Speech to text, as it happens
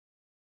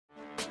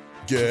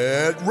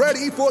Get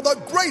ready for the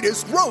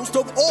greatest roast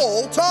of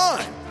all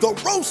time, the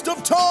Roast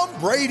of Tom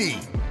Brady,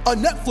 a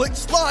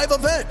Netflix live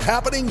event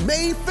happening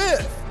May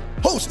 5th.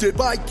 Hosted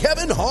by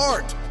Kevin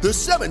Hart, the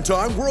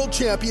 7-time world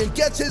champion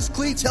gets his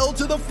cleats held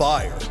to the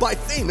fire by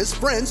famous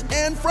friends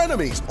and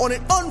frenemies on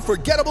an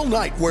unforgettable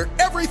night where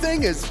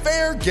everything is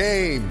fair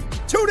game.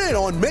 Tune in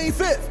on May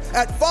 5th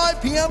at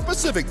 5 p.m.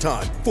 Pacific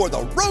time for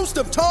the Roast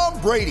of Tom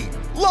Brady,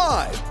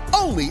 live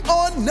only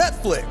on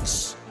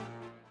Netflix.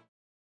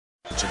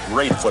 It's a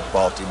great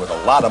football team with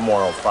a lot of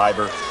moral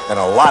fiber and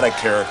a lot of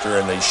character,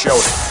 and they showed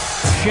it.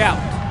 Shout,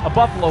 a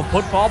Buffalo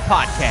football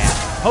podcast,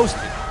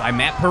 hosted by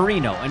Matt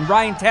Perino and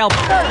Ryan Talbot.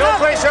 No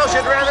place else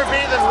you'd rather be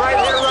than right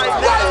here, right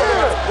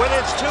now. When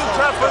it's too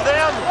tough for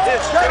them,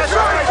 it's just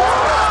right.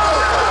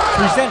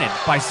 Presented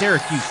by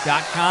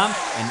Syracuse.com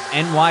and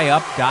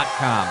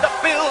NYUp.com. The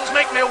Bills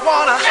make me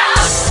wanna.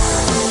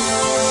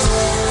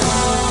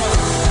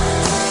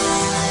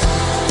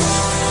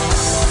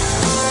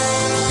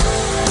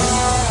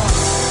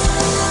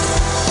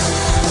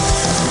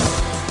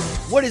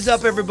 What is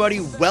up, everybody?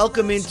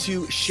 Welcome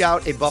into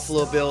Shout, a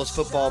Buffalo Bills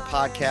football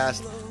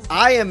podcast.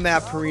 I am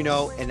Matt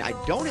Perino, and I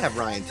don't have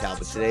Ryan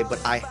Talbot today,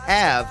 but I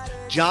have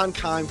John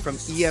Keim from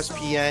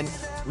ESPN.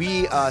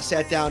 We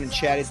sat down and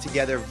chatted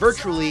together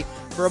virtually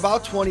for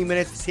about 20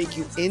 minutes to take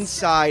you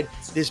inside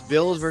this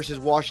Bills versus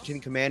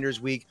Washington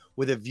Commanders week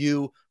with a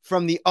view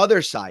from the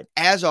other side.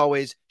 As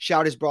always,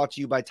 Shout is brought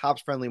to you by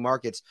Tops Friendly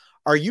Markets.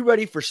 Are you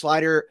ready for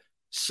Slider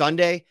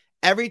Sunday?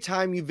 Every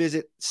time you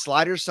visit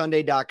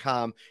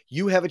slidersunday.com,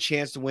 you have a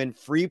chance to win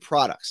free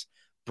products,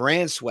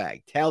 brand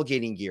swag,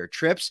 tailgating gear,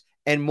 trips,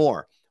 and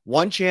more.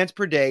 One chance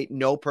per day,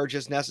 no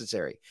purchase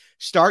necessary.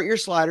 Start your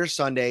Slider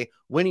Sunday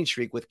winning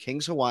streak with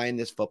King's Hawaiian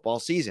this football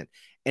season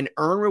and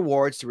earn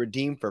rewards to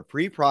redeem for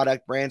free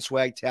product, brand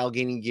swag,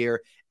 tailgating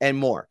gear, and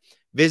more.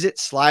 Visit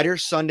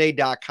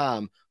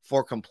slidersunday.com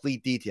for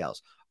complete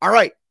details. All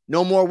right,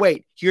 no more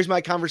wait. Here's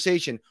my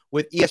conversation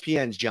with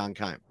ESPN's John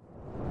Keim.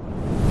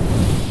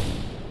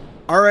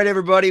 All right,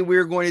 everybody,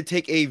 we're going to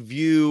take a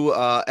view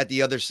at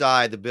the other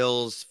side. The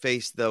Bills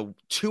face the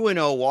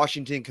 2-0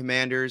 Washington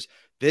Commanders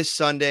this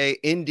Sunday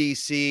in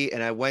D.C.,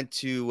 and I went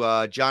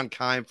to John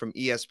Keim from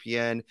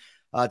ESPN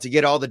to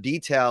get all the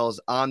details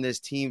on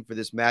this team for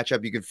this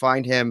matchup. You can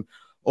find him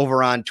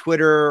over on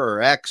Twitter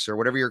or X or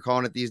whatever you're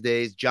calling it these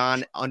days,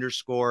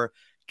 John_Keim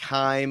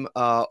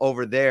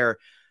over there.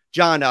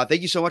 John,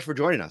 thank you so much for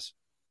joining us.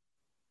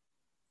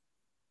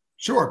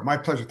 Sure, my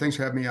pleasure. Thanks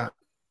for having me on.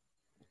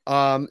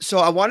 So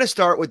I want to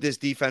start with this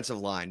defensive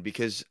line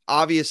because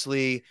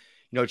obviously,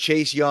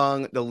 Chase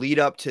Young, the lead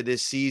up to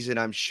this season,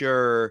 I'm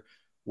sure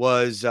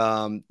was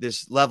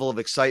this level of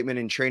excitement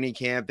in training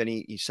camp. Then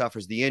he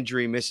suffers the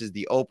injury, misses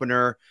the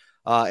opener,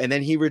 and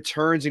then he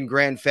returns in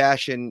grand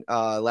fashion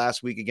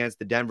last week against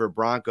the Denver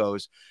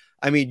Broncos.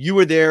 I mean, you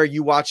were there,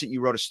 you watched it, you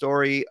wrote a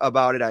story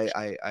about it.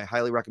 I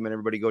highly recommend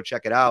everybody go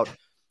check it out.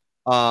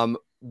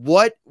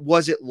 What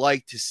was it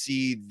like to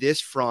see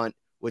this front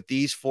with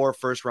these 4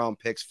 first-round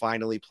picks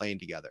finally playing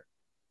together?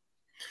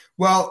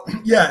 Well,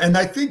 yeah, and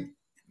I think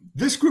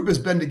this group has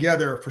been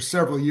together for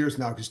several years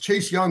now because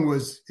Chase Young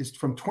is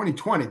from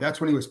 2020.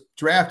 That's when he was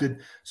drafted.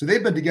 So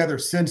they've been together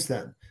since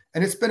then.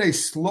 And it's been a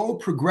slow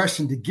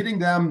progression to getting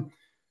them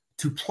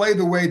to play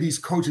the way these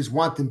coaches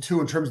want them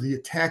to in terms of the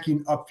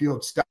attacking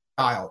upfield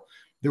style.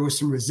 There was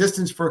some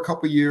resistance for a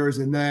couple of years.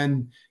 And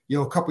then,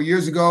 a couple of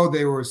years ago,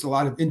 there was a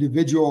lot of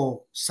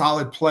individual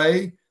solid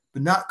play,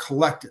 but not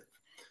collective.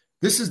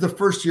 This is the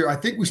first year. I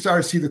think we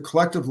started to see the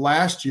collective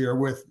last year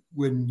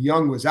when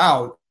Young was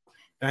out.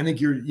 And I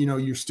think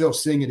you're still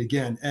seeing it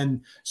again.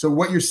 And so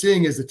what you're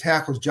seeing is the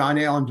tackles, John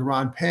Allen,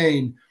 Daron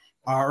Payne,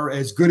 are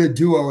as good a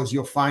duo as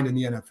you'll find in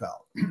the NFL.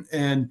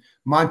 And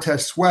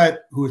Montez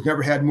Sweat, who has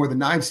never had more than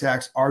 9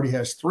 sacks, already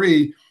has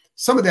 3.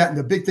 Some of that, and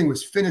the big thing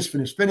was finish.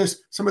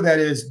 Some of that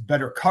is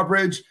better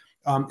coverage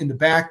in the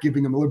back,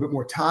 giving him a little bit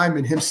more time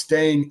and him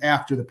staying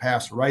after the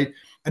passer, right?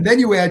 And then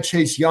you add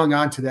Chase Young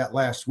onto that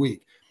last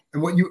week.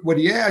 And what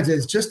he adds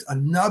is just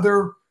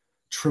another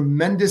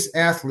tremendous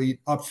athlete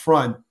up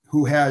front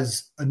who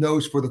has a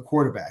nose for the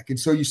quarterback. And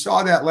so you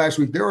saw that last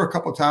week. There were a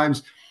couple of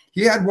times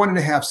he had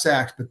 1.5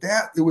 sacks, but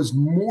it was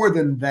more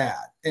than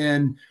that.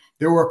 And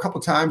there were a couple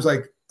of times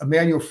like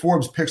Emmanuel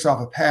Forbes picks off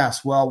a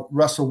pass while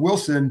Russell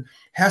Wilson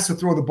has to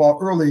throw the ball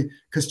early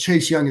because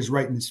Chase Young is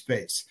right in his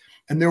face.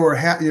 And there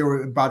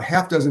were about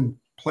half dozen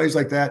plays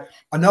like that.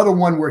 Another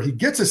one where he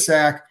gets a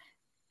sack,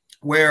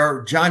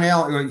 where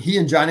he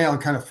and John Allen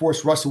kind of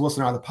forced Russell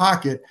Wilson out of the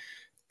pocket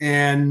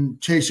and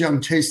Chase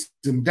Young chased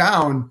him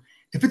down.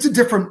 If it's a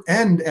different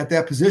end at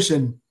that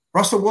position,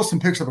 Russell Wilson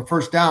picks up a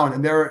first down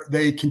and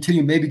they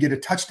continue, maybe get a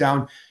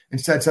touchdown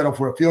instead settle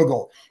for a field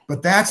goal.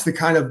 But that's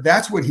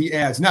what he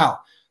adds.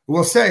 Now,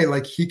 we'll say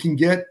he can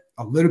get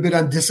a little bit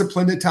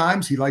undisciplined at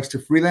times. He likes to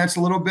freelance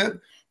a little bit.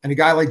 And a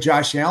guy like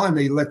Josh Allen,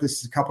 they let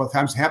this a couple of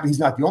times happen. He's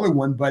not the only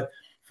one, but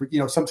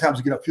sometimes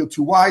you get a field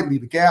too wide,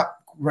 leave a gap.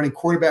 Running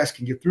quarterbacks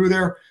can get through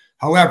there.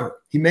 However,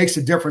 he makes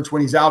a difference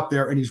when he's out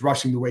there and he's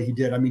rushing the way he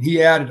did. I mean,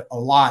 he added a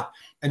lot,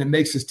 and it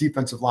makes his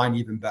defensive line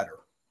even better.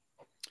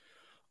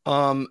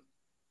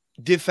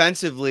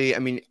 defensively, I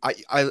mean,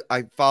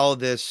 I follow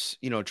this,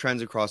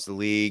 trends across the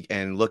league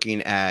and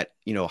looking at,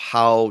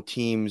 how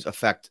teams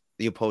affect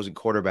the opposing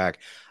quarterback.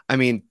 I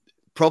mean,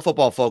 Pro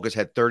Football Focus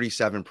had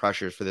 37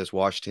 pressures for this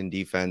Washington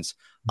defense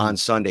on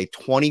Sunday.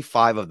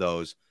 25 of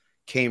those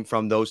came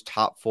from those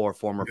top 4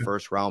 former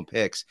first round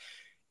picks.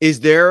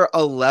 Is there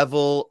a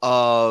level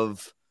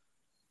of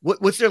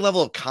what's their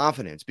level of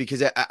confidence?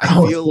 Because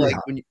I feel like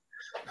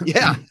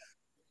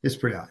it's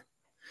pretty high.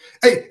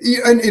 Hey,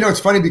 and it's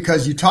funny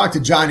because you talk to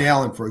John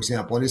Allen, for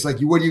example, and it's like,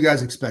 what do you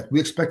guys expect? We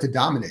expect to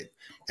dominate.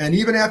 And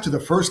even after the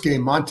first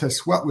game, Montez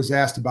Sweat was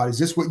asked about, is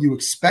this what you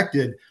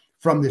expected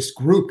from this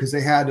group? Because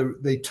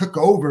they took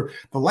over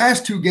the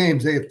last 2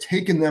 games. They have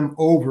taken them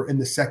over in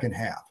the second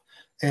half.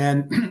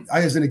 And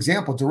as an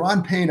example,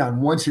 Daron Payne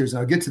on one series, and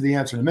I'll get to the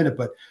answer in a minute,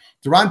 but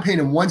Daron Payne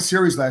in one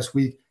series last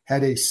week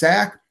had a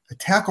sack, a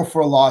tackle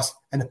for a loss,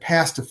 and a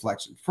pass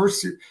deflection.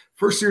 First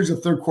series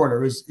of third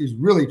quarter is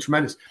really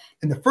tremendous.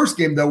 In the first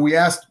game, though, we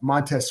asked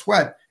Montez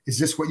Sweat, is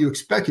this what you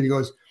expected? He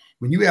goes,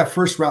 when you have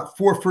 4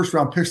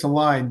 first-round picks on the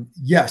line,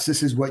 yes,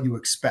 this is what you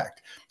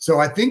expect. So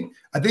I think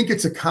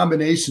it's a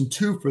combination,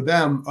 too, for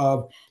them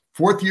of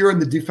 4th year in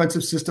the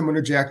defensive system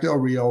under Jack Del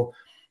Rio.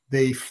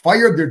 They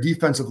fired their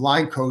defensive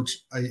line coach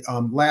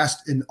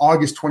last in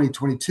August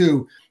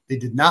 2022.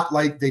 It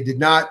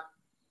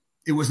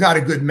was not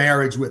a good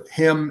marriage with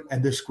him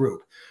and this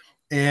group.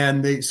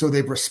 And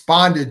they've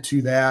responded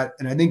to that.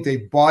 And I think they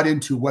bought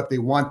into what they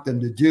want them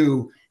to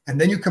do. And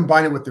then you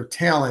combine it with their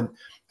talent.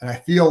 And I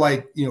feel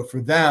like,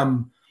 for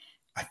them,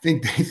 I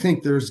think they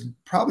think there's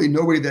probably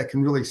nobody that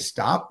can really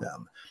stop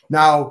them.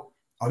 Now,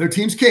 other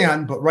teams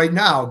can, but right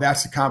now,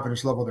 that's the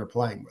confidence level they're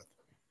playing with.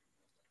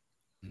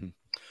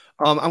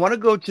 I want to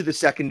go to the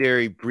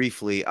secondary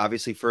briefly.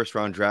 Obviously,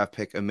 first-round draft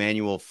pick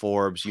Emmanuel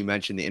Forbes. You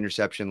mentioned the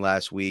interception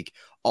last week.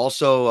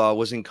 Also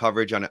was in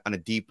coverage on a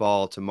deep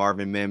ball to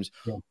Marvin Mims.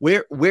 Yeah.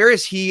 Where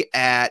is he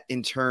at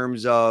in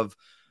terms of,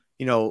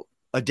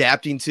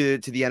 adapting to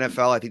the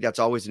NFL? I think that's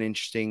always an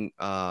interesting,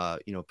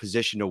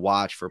 position to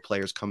watch for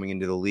players coming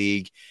into the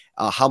league.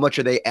 How much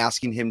are they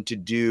asking him to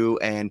do?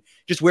 And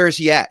just where is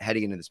he at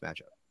heading into this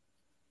matchup?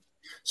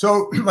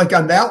 So, like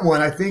on that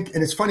one, I think,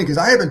 and it's funny because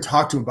I haven't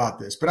talked to him about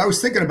this, but I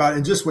was thinking about it,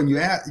 and just when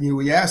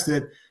we asked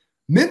it,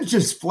 Mims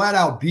just flat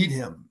out beat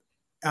him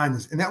on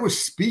this, and that was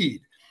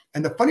speed.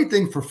 And the funny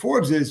thing for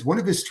Forbes is one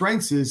of his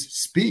strengths is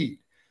speed.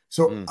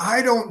 So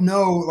I don't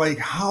know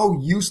how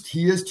used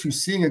he is to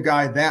seeing a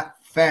guy that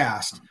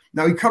fast.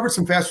 Now, he covered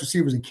some fast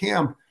receivers in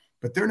camp,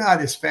 but they're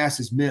not as fast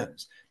as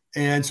Mims.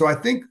 And so I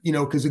think,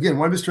 because again,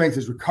 one of his strengths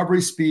is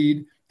recovery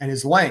speed and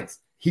his length.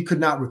 He could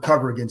not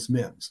recover against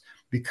Mims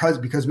because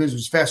Mims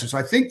was faster. So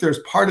I think there's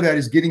part of that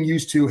is getting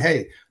used to,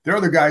 hey, there are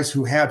other guys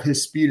who have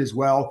his speed as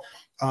well.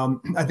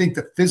 I think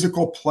the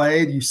physical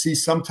play, you see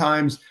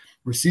sometimes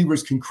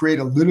receivers can create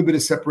a little bit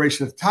of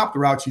separation at the top of the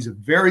routes. He's a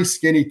very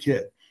skinny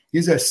kid.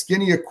 He's as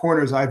skinny a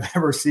corner as I've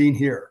ever seen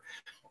here.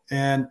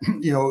 And,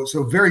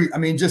 so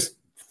just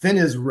thin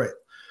as Rick.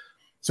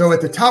 So at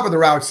the top of the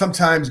route,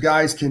 sometimes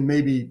guys can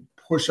maybe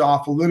push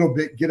off a little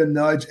bit, get a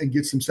nudge and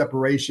get some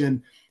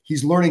separation.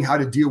 He's learning how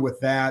to deal with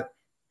that.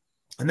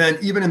 And then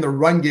even in the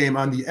run game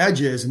on the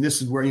edges, and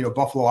this is where,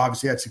 Buffalo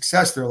obviously had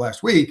success there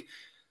last week,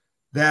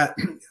 that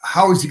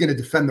how is he going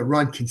to defend the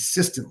run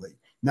consistently?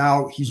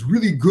 Now, he's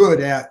really good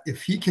at,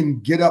 if he can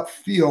get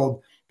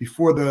upfield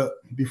before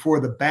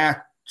the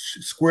back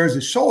squares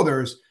his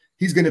shoulders,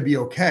 he's going to be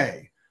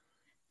okay.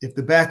 If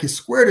the back is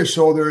squared his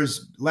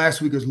shoulders,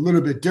 last week was a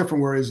little bit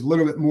different, where it's a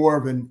little bit more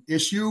of an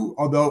issue,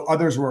 although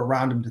others were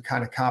around him to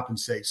kind of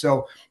compensate.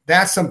 So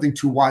that's something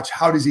to watch.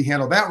 How does he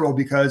handle that role?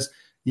 Because,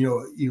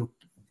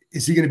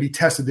 is he going to be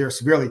tested there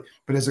severely?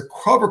 But as a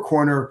cover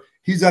corner,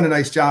 he's done a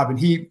nice job. And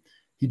he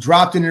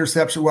dropped an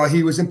interception. Well,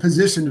 he was in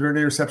position for an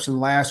interception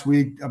last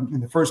week.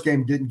 In the first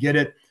game, didn't get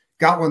it.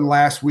 Got one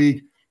last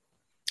week.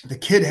 The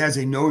kid has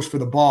a nose for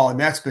the ball, and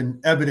that's been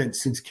evident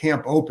since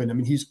camp opened. I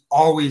mean, he's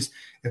always,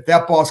 if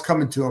that ball's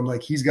coming to him,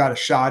 he's got a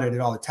shot at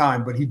it all the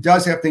time. But he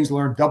does have things to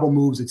learn, double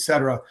moves, et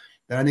cetera,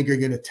 that I think are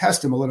going to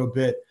test him a little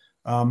bit.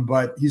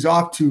 But he's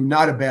off to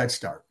not a bad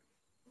start.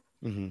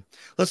 Mm-hmm.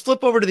 Let's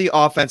flip over to the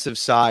offensive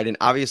side. And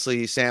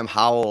obviously, Sam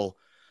Howell,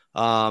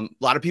 a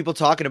lot of people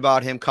talking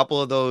about him.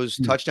 Couple of those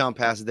touchdown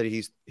passes that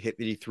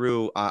he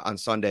threw on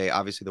Sunday.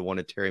 Obviously, the one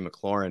to Terry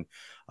McLaurin.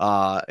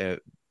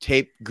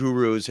 Tape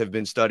gurus have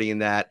been studying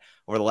that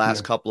over the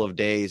last couple of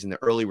days, and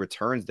the early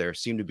returns there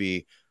seem to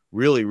be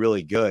really,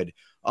 really good.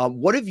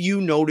 What have you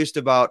noticed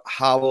about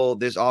Howell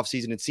this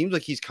offseason? It seems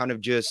like he's kind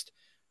of just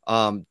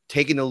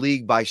taking the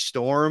league by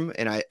storm,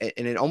 and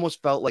it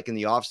almost felt like in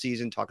the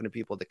offseason, talking to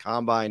people at the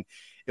combine,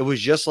 it was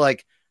just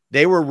like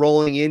they were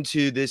rolling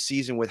into this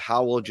season with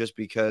Howell just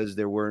because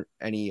there weren't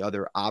any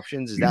other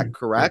options. Is that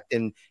correct?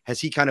 And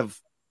has he kind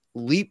of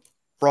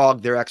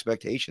leapfrogged their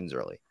expectations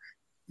early?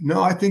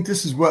 No, I think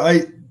this is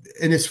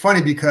and it's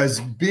funny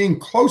because being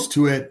close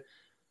to it,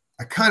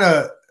 I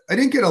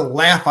didn't get a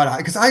laugh out of it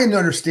because I didn't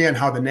understand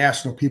how the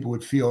national people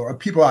would feel, or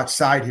people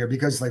outside here,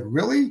 because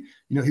really,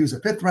 he was a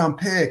 5th round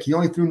pick. He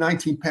only threw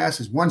 19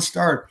 passes, one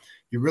start.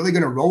 you're really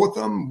going to roll with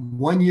them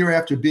 1 year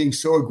after being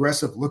so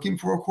aggressive looking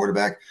for a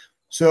quarterback?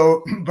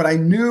 So, but I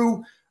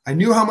knew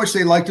how much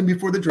they liked him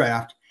before the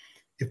draft.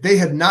 If they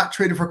had not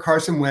traded for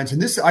Carson Wentz,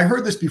 and I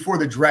heard this before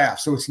the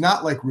draft, so it's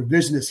not like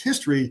revisionist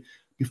history.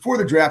 Before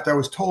the draft, I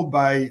was told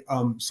by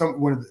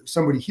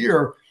somebody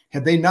here,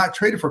 had they not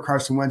traded for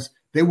Carson Wentz,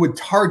 they would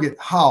target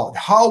Howell.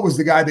 Howell was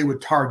the guy they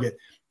would target,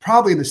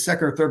 probably in the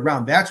second or third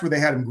round. That's where they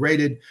had him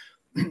graded.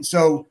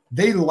 So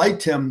they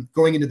liked him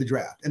going into the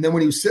draft. And then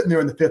when he was sitting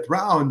there in the fifth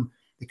round,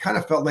 it kind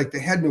of felt like they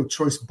had no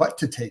choice but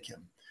to take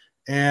him.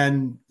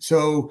 And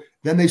so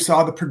then they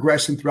saw the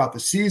progression throughout the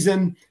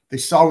season. They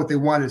saw what they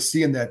wanted to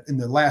see in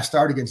the last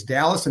start against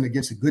Dallas and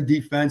against a good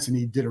defense, and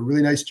he did a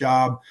really nice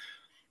job.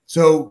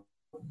 So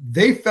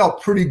they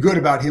felt pretty good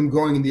about him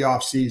going in the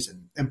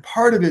offseason. And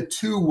part of it,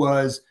 too,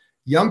 was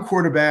young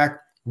quarterback,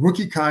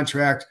 rookie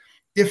contract.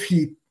 If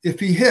he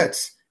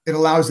hits, it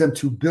allows them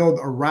to build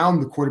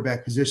around the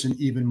quarterback position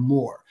even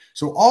more.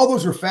 So all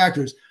those are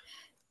factors.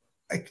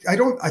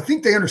 I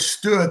think they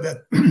understood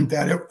that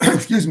that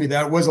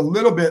it was a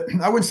little bit,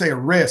 I wouldn't say a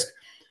risk,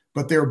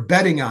 but they were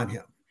betting on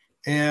him.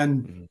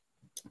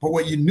 But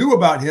what you knew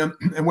about him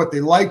and what they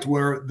liked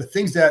were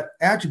the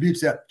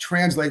attributes that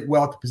translate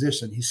well to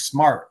position. He's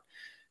smart.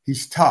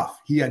 He's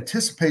tough. He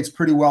anticipates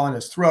pretty well in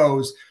his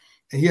throws,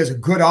 and he has a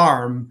good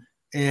arm.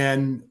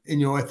 And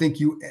I think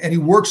he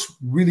works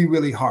really,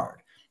 really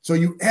hard. So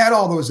you add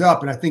all those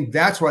up, and I think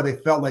that's why they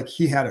felt like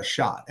he had a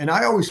shot. And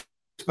I always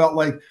felt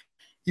like,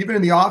 even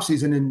in the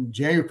offseason in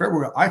January,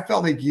 February, I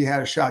felt like he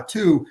had a shot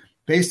too,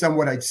 based on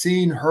what I'd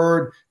seen,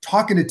 heard,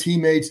 talking to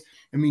teammates.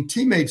 I mean,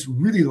 teammates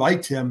really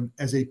liked him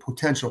as a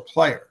potential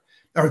player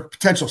or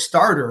potential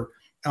starter,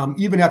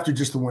 even after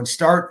just the one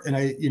start. And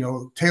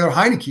Taylor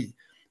Heineke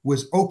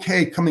was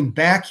okay coming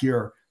back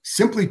here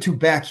simply to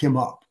back him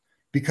up,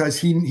 because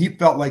he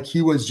felt like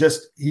he was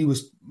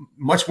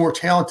much more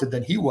talented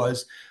than he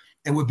was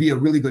and would be a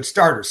really good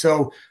starter.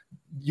 So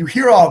you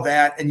hear all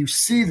that and you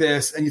see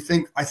this and you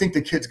think, I think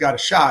the kid's got a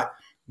shot.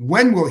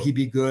 When will he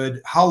be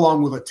good? How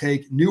long will it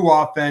take? New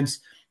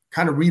offense,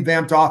 kind of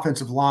revamped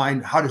offensive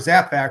line. How does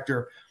that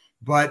factor?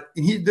 But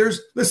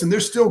there's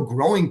still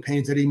growing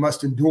pains that he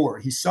must endure.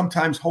 He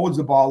sometimes holds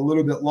the ball a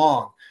little bit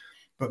long,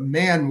 but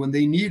man, when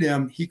they need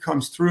him, he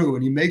comes through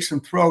and he makes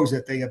some throws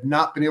that they have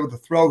not been able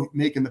to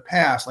make in the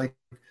past. Like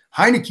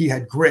Heineke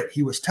had grit.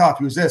 He was tough.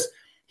 He was this.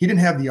 He didn't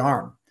have the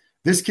arm.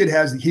 This kid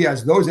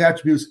has those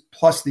attributes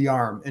plus the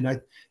arm. And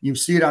you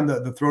see it on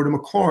the throw to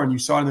McLaurin. You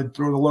saw it on the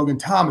throw to Logan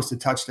Thomas, the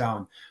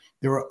touchdown.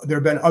 There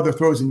have been other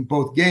throws in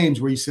both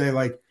games where you say,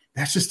 like,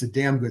 that's just a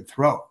damn good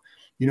throw.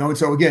 And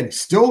so again,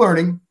 still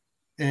learning,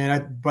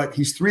 but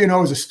he's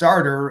 3-0 as a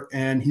starter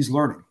and he's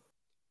learning.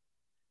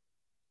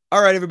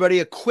 All right,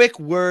 everybody, a quick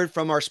word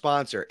from our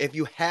sponsor. If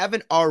you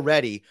haven't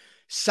already,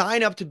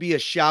 sign up to be a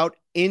Shout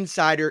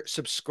Insider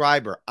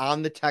subscriber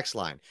on the text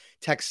line.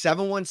 Text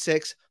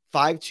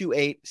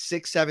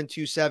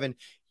 716-528-6727.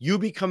 You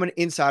become an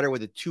insider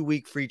with a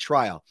 2-week free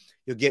trial.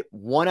 You'll get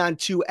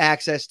 1-on-2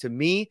 access to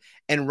me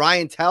and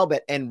Ryan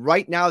Talbot. And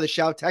right now, the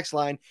Shout text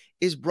line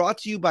is brought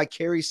to you by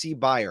Carrie C.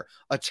 Beyer,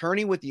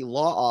 attorney with the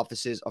law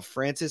offices of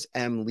Francis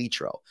M.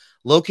 Litro,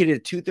 located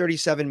at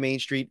 237 Main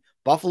Street,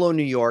 Buffalo,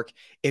 New York.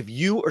 If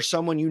you or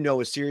someone you know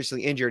is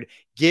seriously injured,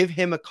 give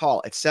him a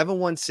call at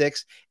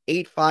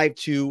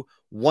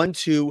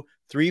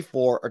 716-852-1234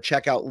 or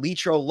check out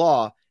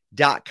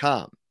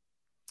litrolaw.com.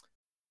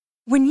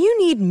 When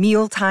you need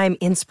mealtime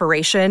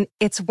inspiration,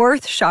 it's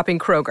worth shopping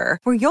Kroger,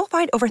 where you'll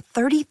find over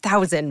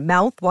 30,000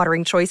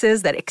 mouth-watering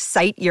choices that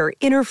excite your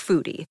inner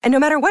foodie. And no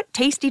matter what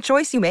tasty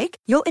choice you make,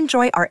 you'll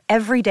enjoy our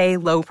everyday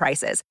low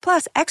prices,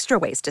 plus extra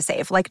ways to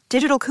save, like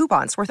digital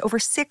coupons worth over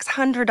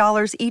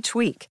 $600 each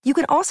week. You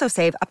can also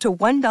save up to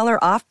 $1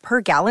 off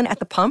per gallon at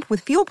the pump with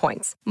fuel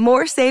points.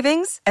 More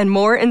savings and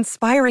more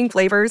inspiring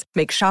flavors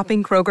make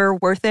shopping Kroger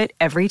worth it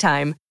every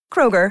time.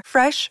 Kroger,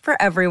 fresh for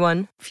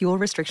everyone. Fuel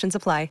restrictions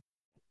apply.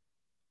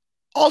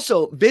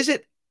 Also,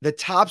 visit the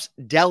Tops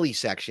Deli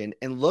section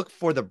and look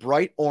for the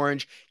bright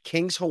orange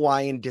King's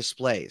Hawaiian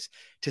displays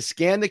to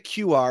scan the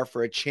QR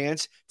for a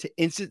chance to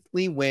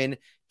instantly win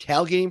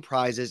tailgating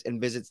prizes, and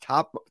visit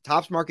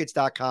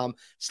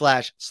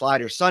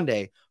topsmarkets.com/Slider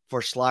Sunday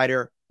for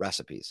slider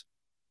recipes.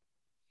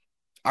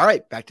 All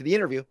right, back to the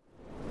interview.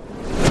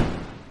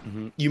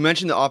 You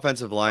mentioned the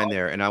offensive line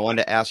there, and I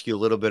wanted to ask you a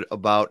little bit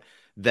about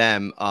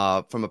them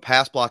from a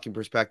pass blocking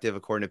perspective.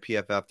 According to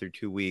PFF, through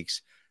 2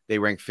 weeks, they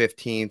rank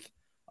 15th.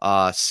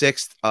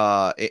 6th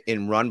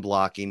in run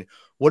blocking.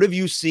 What have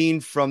you seen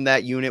from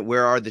that unit?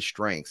 Where are the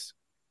strengths?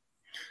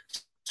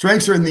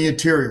 Strengths are in the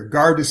interior,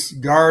 guard,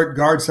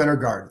 center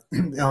guard.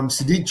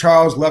 Sadiq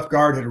Charles, left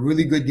guard, had a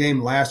really good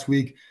game last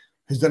week.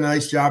 Has done a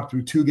nice job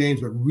through 2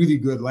 games, but really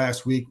good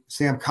last week.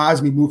 Sam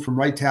Cosmi moved from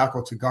right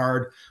tackle to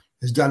guard.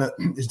 Has done it.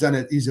 I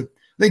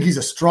think he's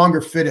a stronger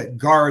fit at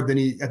guard than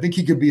I think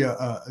he could be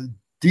a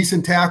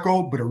decent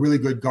tackle, but a really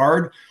good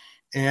guard.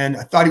 And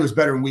I thought he was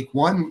better in week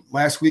 1.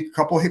 Last week, a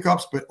couple of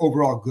hiccups, but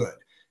overall good.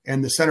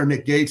 And the center,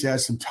 Nick Gates,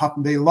 has some tough.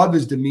 They love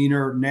his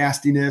demeanor,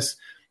 nastiness.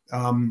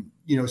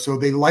 So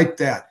they like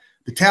that.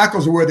 The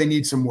tackles are where they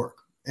need some work.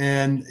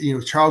 And,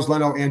 Charles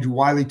Leno, Andrew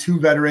Wiley, two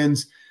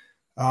veterans,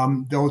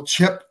 they'll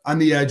chip on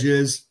the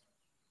edges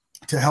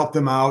to help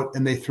them out.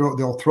 And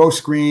they'll throw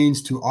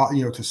screens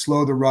to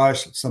slow the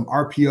rush, some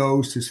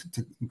RPOs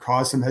to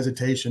cause some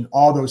hesitation,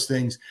 all those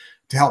things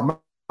to help them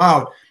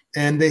out.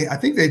 And I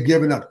think they've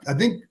given up. I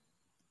think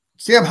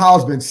Sam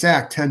Howell's been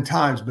sacked 10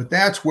 times, but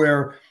that's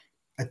where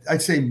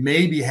I'd say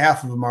maybe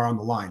half of them are on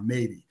the line,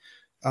 maybe.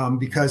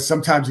 Because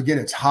sometimes, again,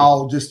 it's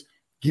Howell just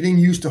getting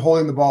used to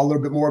holding the ball a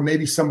little bit more.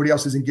 Maybe somebody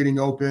else isn't getting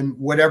open.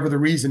 Whatever the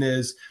reason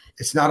is,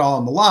 it's not all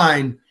on the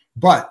line.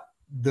 But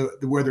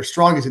where they're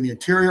strong is in the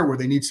interior. Where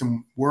they need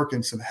some work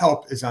and some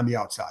help is on the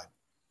outside.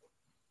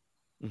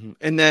 Mm-hmm.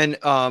 And then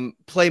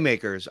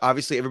playmakers.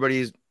 Obviously,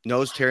 everybody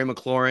knows Terry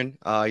McLaurin.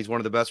 He's one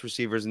of the best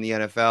receivers in the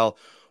NFL.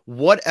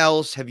 What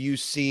else have you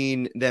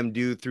seen them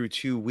do through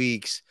 2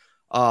 weeks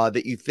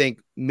that you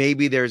think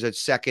maybe there's a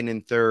second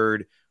and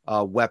third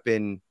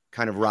weapon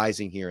kind of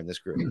rising here in this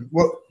group?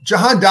 Well,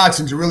 Jahan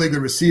Dotson's a really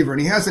good receiver,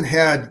 and he hasn't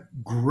had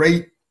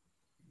great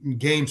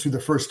games through the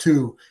first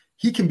two.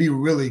 He can be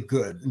really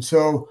good. And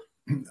so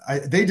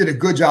they did a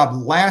good job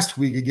last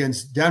week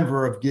against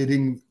Denver of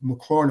getting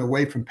McLaurin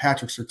away from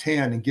Patrick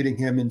Surtain and getting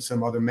him in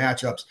some other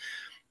matchups.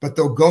 But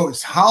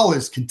Howell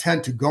is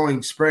content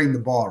to spreading the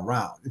ball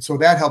around. And so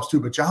that helps too.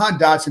 But Jahan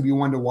Dotson be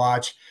one to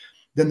watch.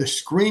 Then the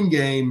screen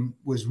game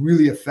was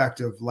really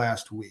effective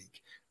last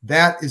week.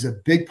 That is a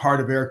big part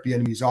of Eric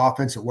Bieniemy's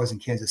offense. It was in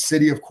Kansas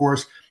City, of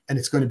course, and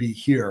it's going to be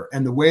here.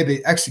 And the way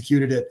they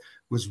executed it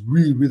was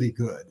really, really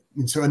good.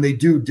 And they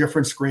do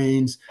different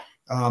screens,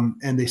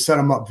 and they set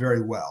them up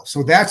very well.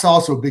 So that's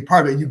also a big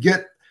part of it. You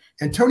get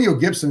Antonio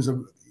Gibson's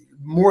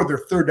more of their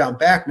third down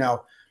back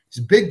now.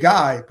 He's a big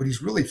guy, but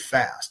he's really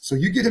fast. So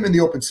you get him in the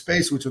open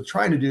space, which they're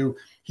trying to do.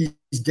 He's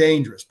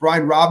dangerous.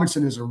 Brian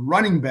Robinson is a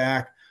running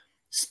back.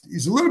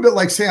 He's a little bit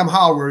like Sam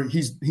Howell, where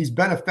he's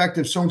been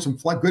effective, shown some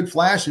good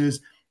flashes,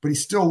 but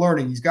he's still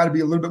learning. He's got to be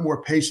a little bit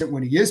more patient.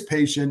 When he is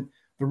patient,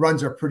 the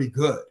runs are pretty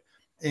good.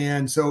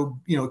 And so,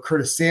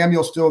 Curtis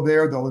Samuel's still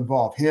there. They'll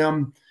involve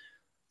him.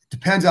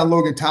 Depends on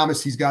Logan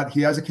Thomas.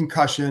 He has a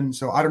concussion,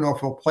 so I don't know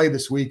if he'll play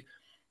this week.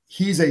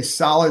 He's a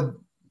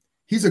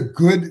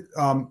good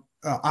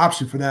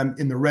option for them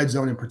in the red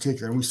zone in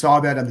particular. And we saw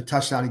that on the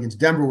touchdown against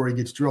Denver where he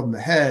gets drilled in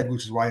the head,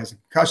 which is why he has a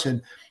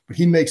concussion, but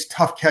he makes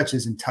tough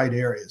catches in tight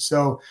areas.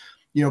 So,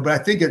 but I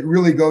think it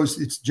really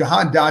it's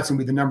Jahan Dotson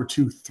be the number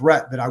 2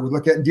 threat that I would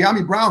look at. And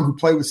De'Ami Brown, who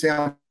played with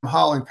Sam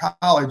Howell in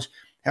college,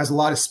 has a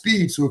lot of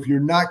speed. So if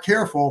you're not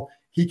careful,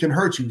 he can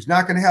hurt you. He's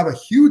not going to have a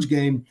huge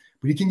game,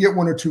 but he can get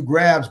 1 or 2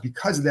 grabs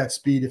because of that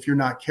speed if you're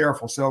not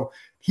careful. So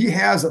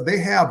they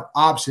have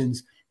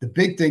options. The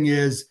big thing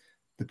is,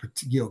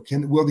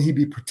 will he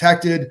be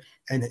protected,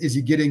 and is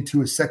he getting to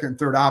his second and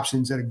third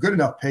options at a good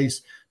enough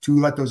pace to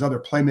let those other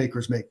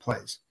playmakers make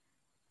plays?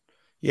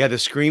 Yeah, the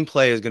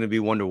screenplay is going to be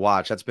one to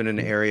watch. That's been an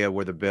area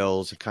where the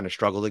Bills have kind of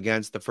struggled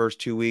against the first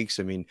 2 weeks.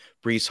 I mean,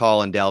 Breece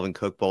Hall and Dalvin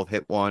Cook both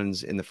hit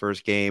ones in the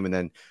first game, and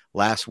then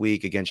last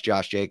week against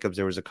Josh Jacobs,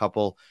 there was a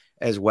couple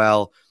as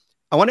well.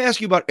 I want to ask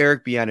you about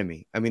Eric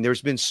Bieniemy. I mean,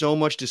 there's been so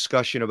much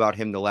discussion about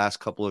him the last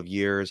couple of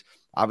years.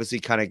 Obviously,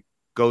 kind of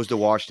goes to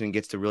Washington,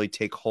 gets to really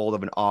take hold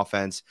of an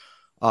offense,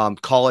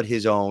 call it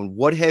his own.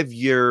 What have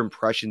your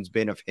impressions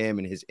been of him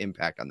and his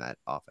impact on that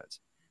offense?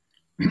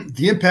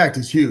 The impact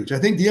is huge. I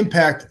think the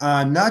impact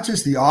on not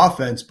just the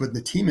offense, but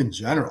the team in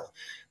general.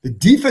 The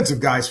defensive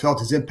guys felt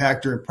his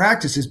impact during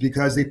practices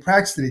because they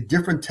practiced at a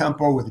different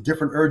tempo with a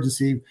different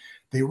urgency.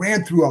 They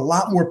ran through a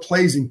lot more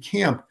plays in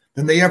camp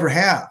than they ever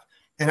have.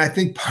 And I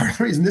think part of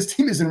the reason this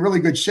team is in really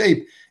good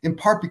shape, in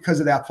part because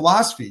of that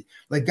philosophy.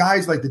 Like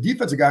guys like the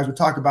defensive guys we're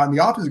talking about and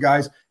the offensive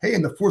guys, hey,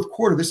 in the fourth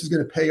quarter, this is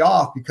going to pay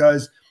off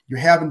because you're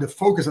having to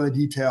focus on the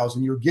details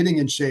and you're getting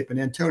in shape. And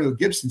Antonio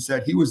Gibson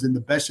said he was in the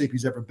best shape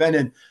he's ever been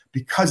in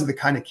because of the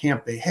kind of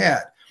camp they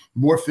had,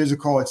 more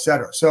physical, et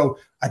cetera. So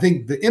I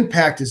think the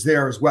impact is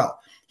there as well.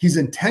 He's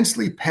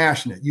intensely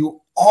passionate.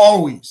 You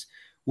always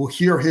will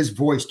hear his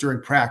voice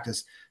during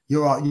practice.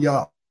 You'll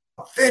yell,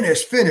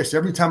 finish.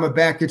 Every time a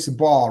back gets the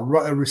ball,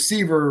 a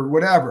receiver,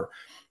 whatever,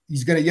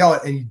 he's going to yell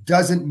it, and he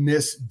doesn't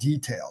miss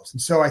details.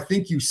 And so I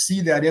think you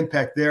see that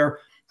impact there.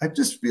 I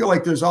just feel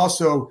like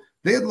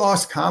they had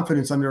lost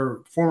confidence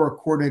under former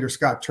coordinator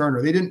Scott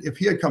Turner. If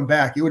he had come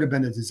back, it would have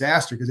been a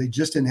disaster because they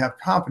just didn't have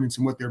confidence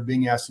in what they're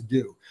being asked to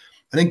do.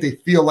 I think they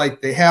feel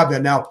like they have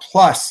that now,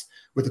 plus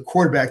with the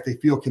quarterback they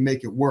feel can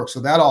make it work.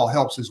 So that all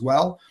helps as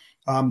well.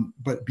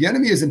 But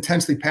Bieniemy is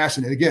intensely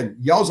passionate. Again,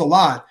 yells a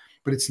lot,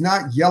 but it's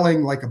not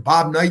yelling like a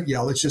Bob Knight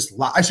yell. It's just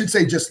loud. I should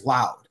say just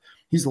loud.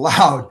 He's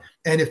loud.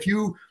 And if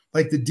you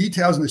like the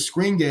details in the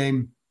screen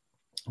game,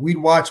 we'd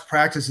watch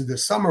practices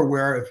this summer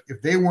where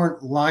if they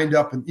weren't lined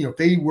up and, if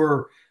they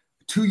were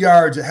 2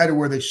 yards ahead of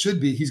where they should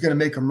be, he's going to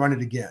make them run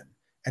it again.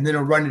 And then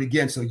he'll run it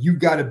again. So you've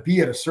got to be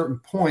at a certain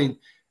point.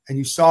 And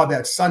you saw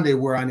that Sunday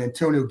where on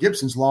Antonio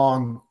Gibson's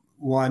long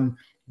one,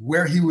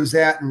 where he was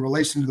at in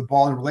relation to the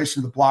ball, in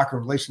relation to the blocker,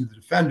 in relation to the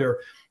defender,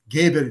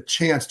 gave it a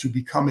chance to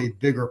become a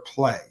bigger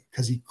play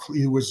because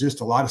he was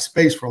just a lot of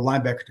space for a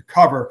linebacker to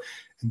cover.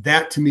 And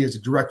that, to me, is a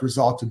direct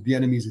result of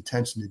Bieniemy's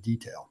attention to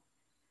detail.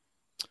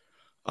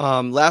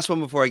 Last one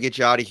before I get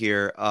you out of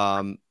here.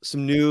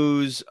 Some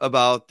news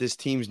about this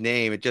team's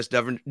name. It just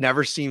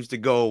never seems to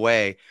go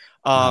away.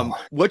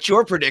 What's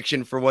your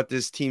prediction for what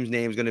this team's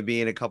name is going to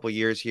be in a couple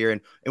years here,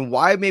 and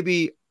why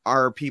maybe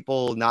are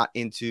people not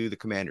into the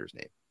Commanders'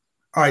 name?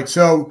 All right,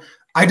 so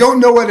I don't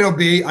know what it'll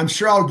be. I'm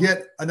sure I'll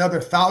get another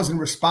 1,000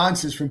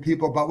 responses from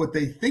people about what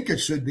they think it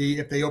should be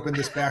if they open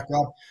this back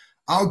up.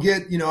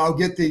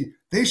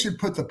 They should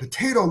put the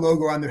potato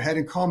logo on their head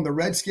and call them the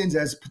Redskins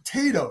as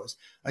potatoes.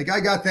 Like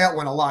I got that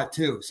one a lot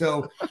too.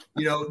 So,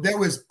 that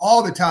was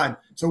all the time.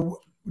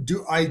 So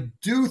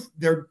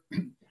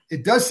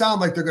it does sound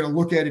like they're going to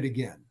look at it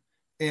again.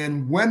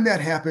 And when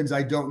that happens,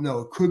 I don't know.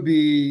 It could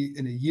be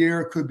in a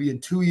year, it could be in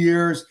 2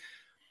 years.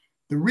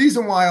 The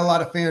reason why a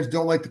lot of fans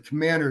don't like the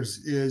Commanders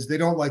is they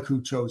don't like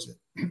who chose it.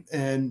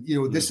 And,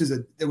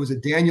 it was a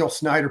Daniel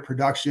Snyder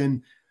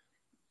production.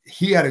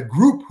 He had a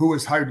group who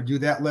was hired to do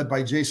that, led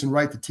by Jason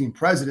Wright, the team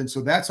president.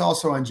 So that's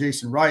also on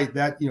Jason Wright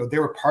that, they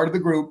were part of the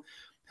group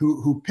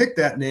who picked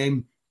that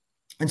name.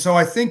 And so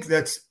I think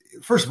that's,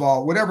 first of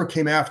all, whatever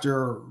came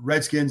after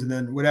Redskins and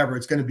then whatever,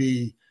 it's going to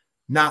be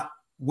not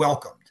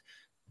welcomed.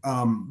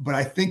 But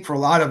I think for a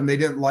lot of them, they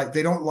don't like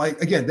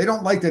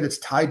that it's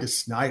tied to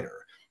Snyder.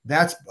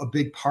 That's a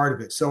big part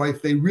of it. So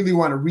if they really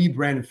want to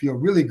rebrand and feel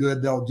really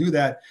good, they'll do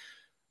that.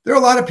 There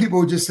are a lot of people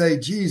who just say,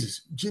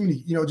 Jesus,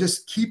 Jimmy,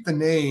 just keep the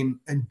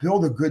name and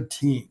build a good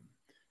team.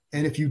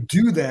 And if you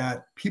do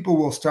that, people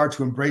will start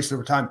to embrace it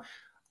over time.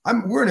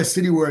 We're in a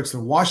city where it's the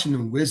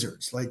Washington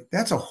Wizards. Like,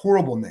 that's a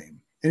horrible name.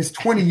 And it's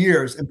 20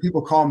 years and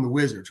people call them the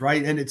Wizards,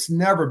 right? And it's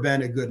never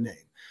been a good name.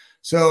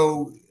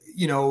 So,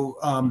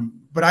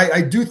 but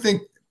I do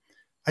think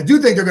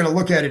they're going to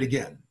look at it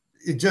again.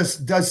 It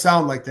just does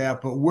sound like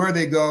that, but where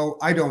they go,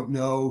 I don't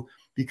know,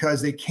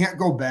 because they can't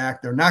go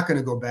back. They're not going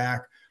to go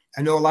back.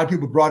 I know a lot of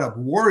people brought up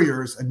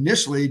Warriors.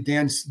 Initially,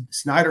 Dan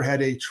Snyder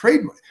had a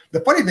trade.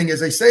 The funny thing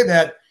is they say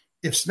that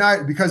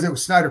because it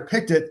was Snyder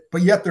picked it,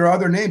 but yet there are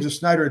other names that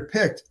Snyder had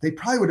picked, they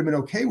probably would have been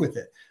okay with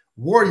it.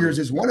 Warriors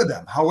is one of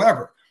them.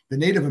 However, the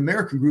Native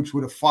American groups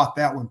would have fought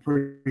that one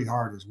pretty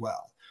hard as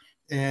well.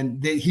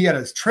 And he had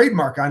a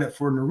trademark on it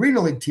for an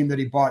Arena League team that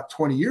he bought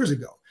 20 years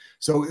ago.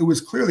 So it was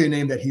clearly a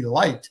name that he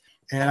liked.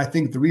 And I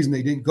think the reason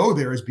they didn't go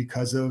there is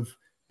because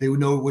they would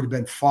know it would have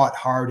been fought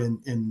hard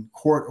in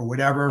court or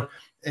whatever,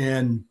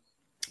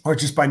 or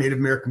just by Native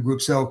American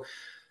groups. So,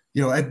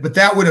 but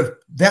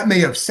that may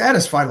have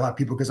satisfied a lot of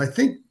people, because I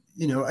think,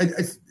 but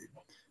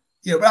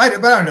I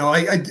don't know.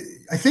 I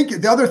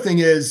think the other thing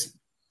is,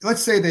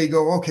 let's say they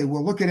go, okay,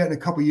 we'll look at it in a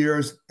couple of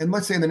years. And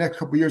let's say in the next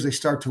couple of years, they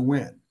start to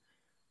win.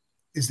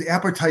 Is the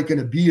appetite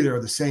going to be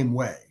there the same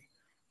way?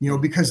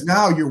 Because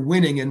now you're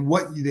winning, and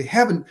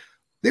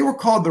they were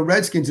called the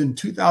Redskins in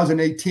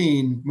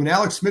 2018 when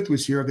Alex Smith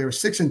was here. They were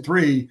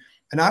 6-3,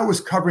 and I was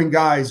covering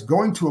guys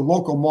going to a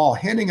local mall,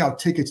 handing out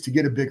tickets to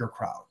get a bigger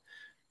crowd.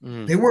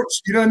 They weren't,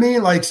 you know what I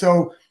mean? Like,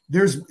 so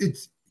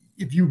if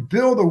you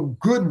build a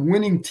good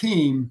winning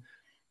team,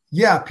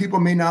 yeah,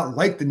 people may not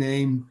like the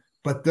name,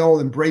 but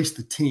they'll embrace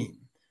the team.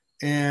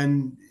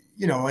 And,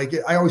 like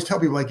I always tell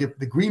people, like if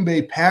the Green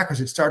Bay Packers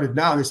had started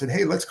now, they said,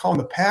 hey, let's call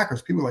them the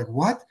Packers. People are like,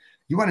 what?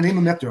 You want to name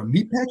them after a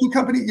meatpacking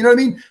company? You know what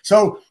I mean?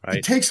 So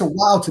It takes a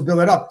while to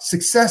build it up.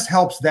 Success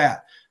helps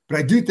that. But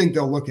I do think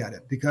they'll look at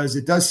it, because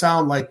it does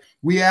sound like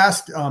we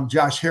asked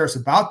Josh Harris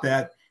about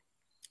that.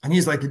 And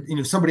he's like,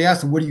 somebody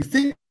asked him, what do you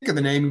think of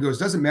the name? He goes,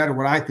 doesn't matter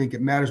what I think. It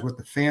matters what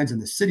the fans in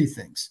the city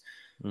thinks.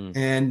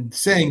 And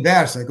saying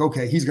that, it's like,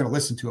 okay, he's going to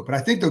listen to it. But I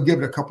think they'll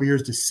give it a couple of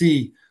years to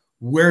see,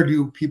 where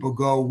do people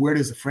go? Where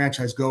does the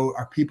franchise go?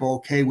 Are people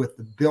okay with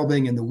the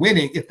building and the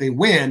winning? If they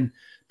win,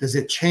 does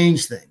it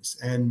change things?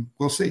 And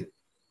we'll see.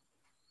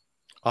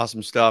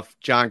 Awesome stuff.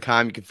 John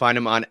Keim. You can find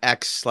him on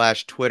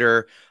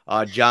X/Twitter,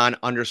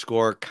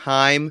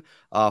 John_Keim.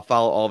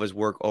 Follow all of his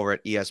work over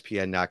at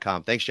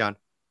ESPN.com. Thanks, John.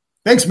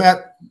 Thanks,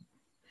 Matt.